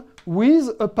rotation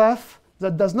with a path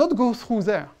that does not go through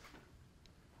there.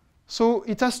 So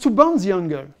it has to bound the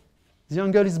angle. The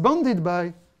angle is bounded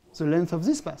by the length of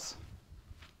this path.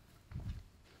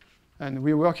 And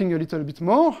we're working a little bit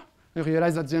more. We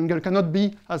realize that the angle cannot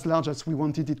be as large as we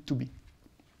wanted it to be.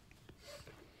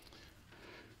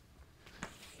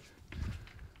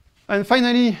 And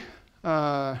finally,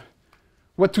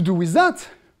 what to do with that?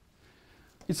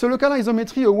 It's a local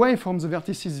isometry away from the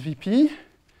vertices VP.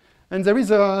 And there is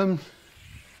a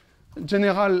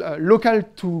general local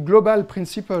to global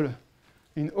principle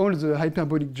in all the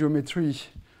hyperbolic geometry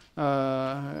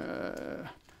around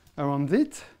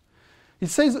it. It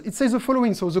says the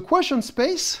following. So the quotient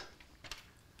space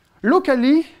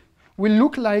locally will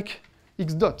look like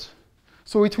x dot.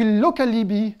 So it will locally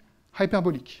be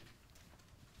hyperbolic.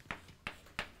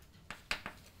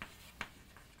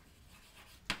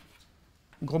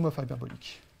 Gromov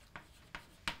hyperbolic.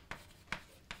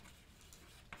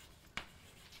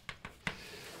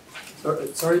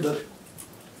 Sorry, but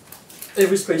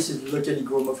every space is locally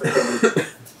Gromov hyperbolic.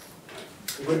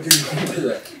 What do you mean by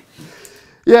that?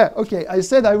 Yeah, okay. I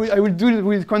said I will do it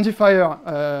with quantifier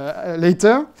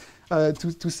later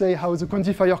to say how the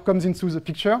quantifier comes into the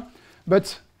picture.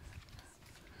 But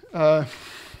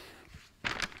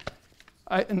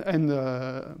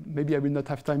maybe I will not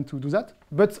have time to do that.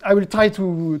 But I will try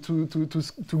to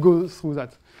go through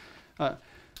that.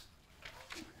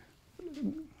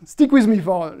 Stick with me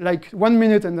for like 1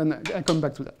 minute, and then I come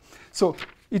back to that. So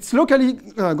it's locally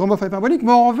Gromov hyperbolic.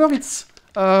 Moreover, it's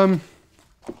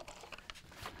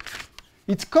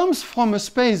it comes from a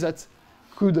space that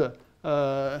could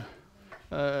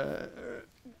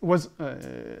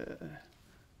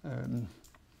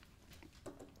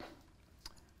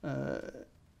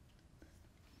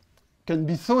can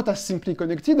be thought as simply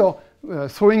connected, or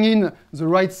throwing in the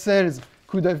right cells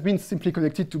could have been simply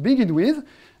connected to begin with.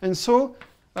 And so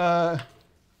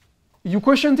you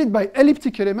quotient it by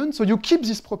elliptic elements, so you keep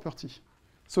this property.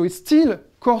 So it's still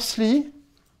coarsely,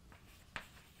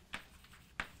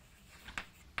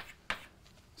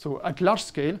 so at large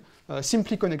scale,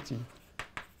 simply connected.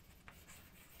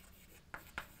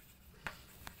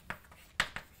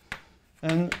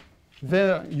 And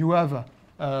there you have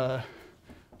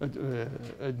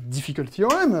a difficult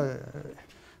theorem,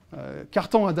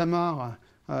 Cartan-Hadamard,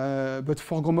 but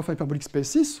for Gromov hyperbolic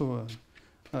spaces, so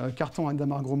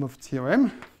Cartan-Hadamard-Gromov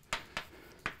theorem.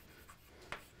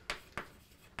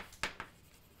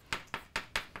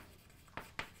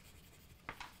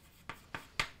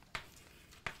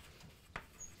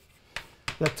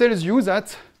 That tells you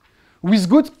that with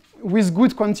good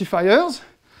quantifiers,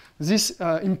 this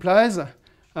implies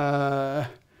that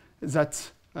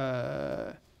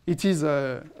it is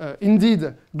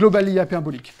indeed globally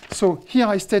hyperbolic. So here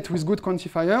I state with good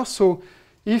quantifiers. So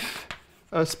if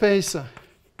a space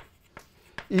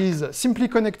is simply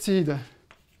connected,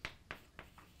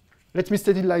 let me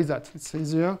state it like that, it's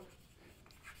easier,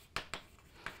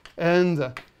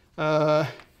 and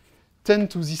 10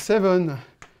 to the 7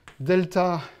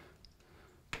 delta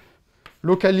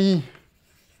locally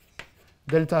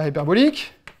delta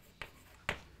hyperbolic,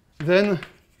 then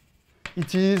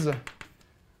it is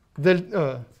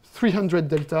 300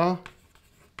 delta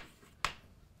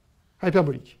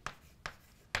hyperbolic.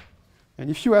 And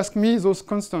if you ask me, those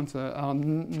constants are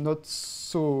not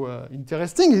so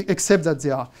interesting, except that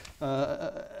they are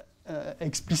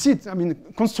explicit, I mean,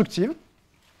 constructive.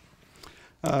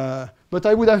 But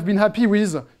I would have been happy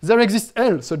with there exists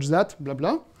L such that, blah,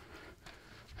 blah.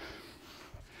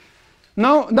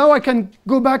 Now I can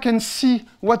go back and see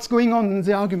what's going on in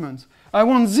the argument. I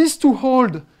want this to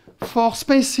hold for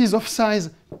spaces of size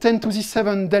 10 to the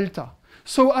 7 delta.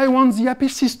 So I want the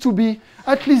apices to be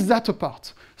at least that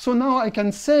apart. So now I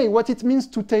can say what it means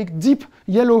to take deep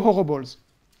yellow horoballs.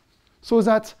 So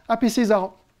that apices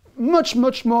are much,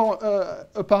 much more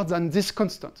apart than this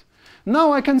constant.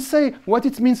 Now I can say what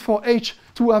it means for H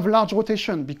to have large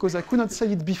rotation, because I could not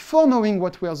say it before knowing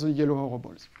what were the yellow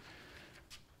horoballs.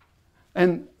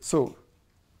 And so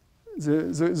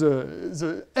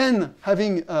the N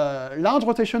having large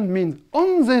rotation means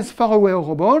on these faraway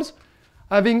horoballs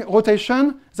having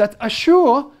rotation that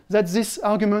assure that this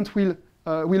argument will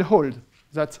hold,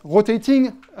 that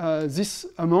rotating this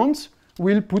amount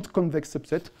will put convex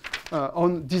subset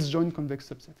on disjoint convex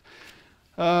subset.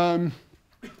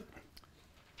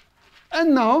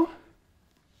 And now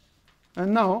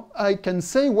I can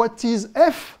say what is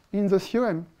F in the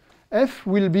theorem. F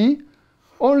will be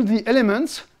all the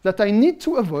elements that I need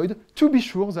to avoid to be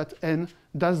sure that N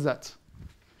does that.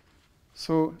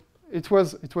 So it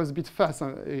was a bit fast.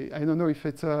 I don't know if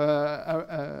it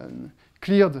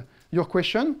cleared your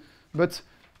question, but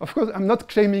of course I'm not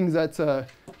claiming that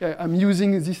I'm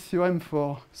using this theorem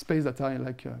for space that are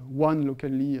like one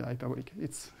locally hyperbolic.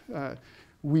 It's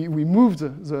we moved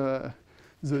the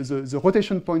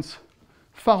rotation points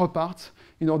far apart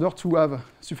in order to have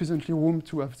sufficiently room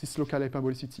to have this local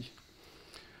hyperbolicity.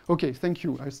 Okay, thank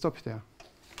you. I'll stop there.